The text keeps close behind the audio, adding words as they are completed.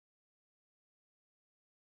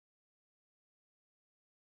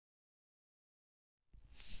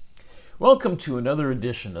Welcome to another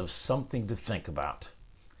edition of Something to Think About.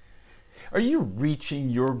 Are you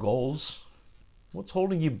reaching your goals? What's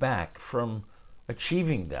holding you back from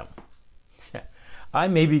achieving them? I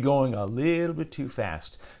may be going a little bit too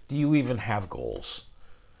fast. Do you even have goals?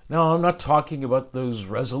 No, I'm not talking about those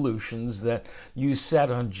resolutions that you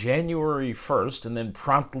set on January 1st and then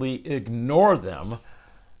promptly ignore them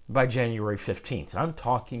by January 15th. I'm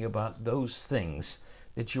talking about those things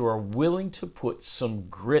that you are willing to put some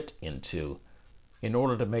grit into in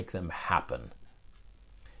order to make them happen.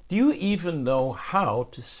 Do you even know how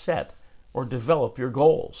to set or develop your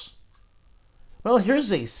goals? Well,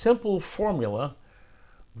 here's a simple formula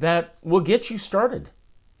that will get you started.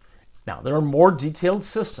 Now, there are more detailed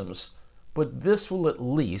systems, but this will at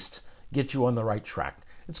least get you on the right track.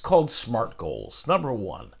 It's called SMART goals. Number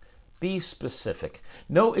one, be specific.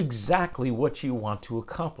 Know exactly what you want to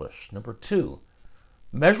accomplish. Number two,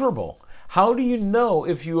 measurable. How do you know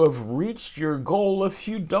if you have reached your goal if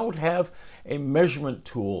you don't have a measurement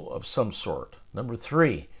tool of some sort? Number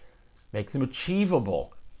three, make them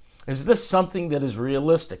achievable. Is this something that is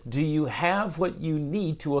realistic? Do you have what you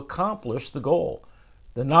need to accomplish the goal?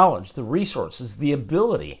 The knowledge, the resources, the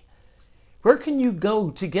ability. Where can you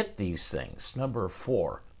go to get these things? Number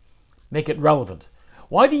four, make it relevant.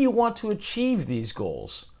 Why do you want to achieve these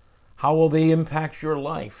goals? How will they impact your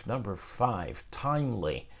life? Number five,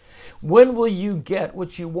 timely. When will you get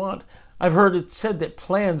what you want? I've heard it said that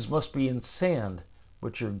plans must be in sand,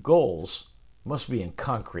 but your goals must be in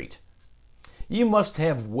concrete. You must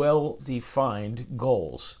have well-defined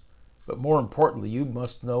goals, but more importantly, you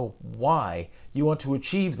must know why you want to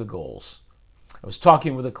achieve the goals. I was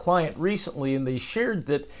talking with a client recently, and they shared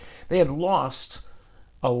that they had lost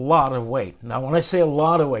a lot of weight. Now, when I say a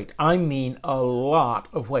lot of weight, I mean a lot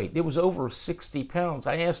of weight. It was over 60 pounds.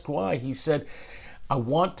 I asked why. He said, I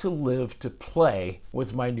want to live to play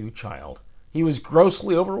with my new child. He was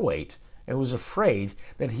grossly overweight and was afraid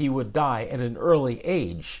that he would die at an early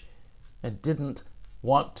age and didn't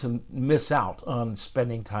want to miss out on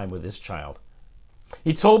spending time with his child.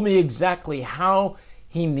 He told me exactly how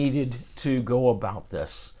he needed to go about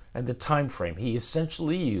this and the time frame. He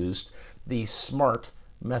essentially used the SMART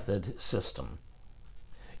method system.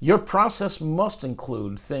 Your process must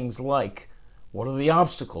include things like, what are the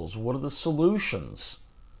obstacles? What are the solutions?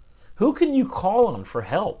 Who can you call on for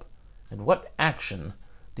help? And what action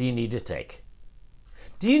do you need to take?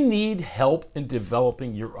 Do you need help in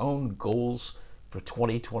developing your own goals for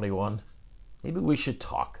 2021? Maybe we should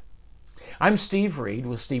talk. I'm Steve Reed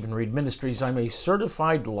with Stephen Reed Ministries. I'm a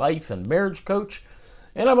certified life and marriage coach,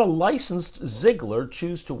 and I'm a licensed Ziglar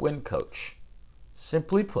Choose to Win coach.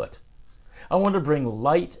 Simply put, I want to bring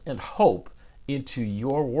light and hope into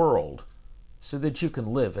your world so that you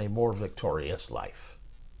can live a more victorious life.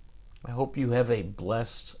 I hope you have a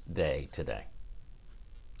blessed day today.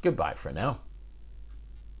 Goodbye for now.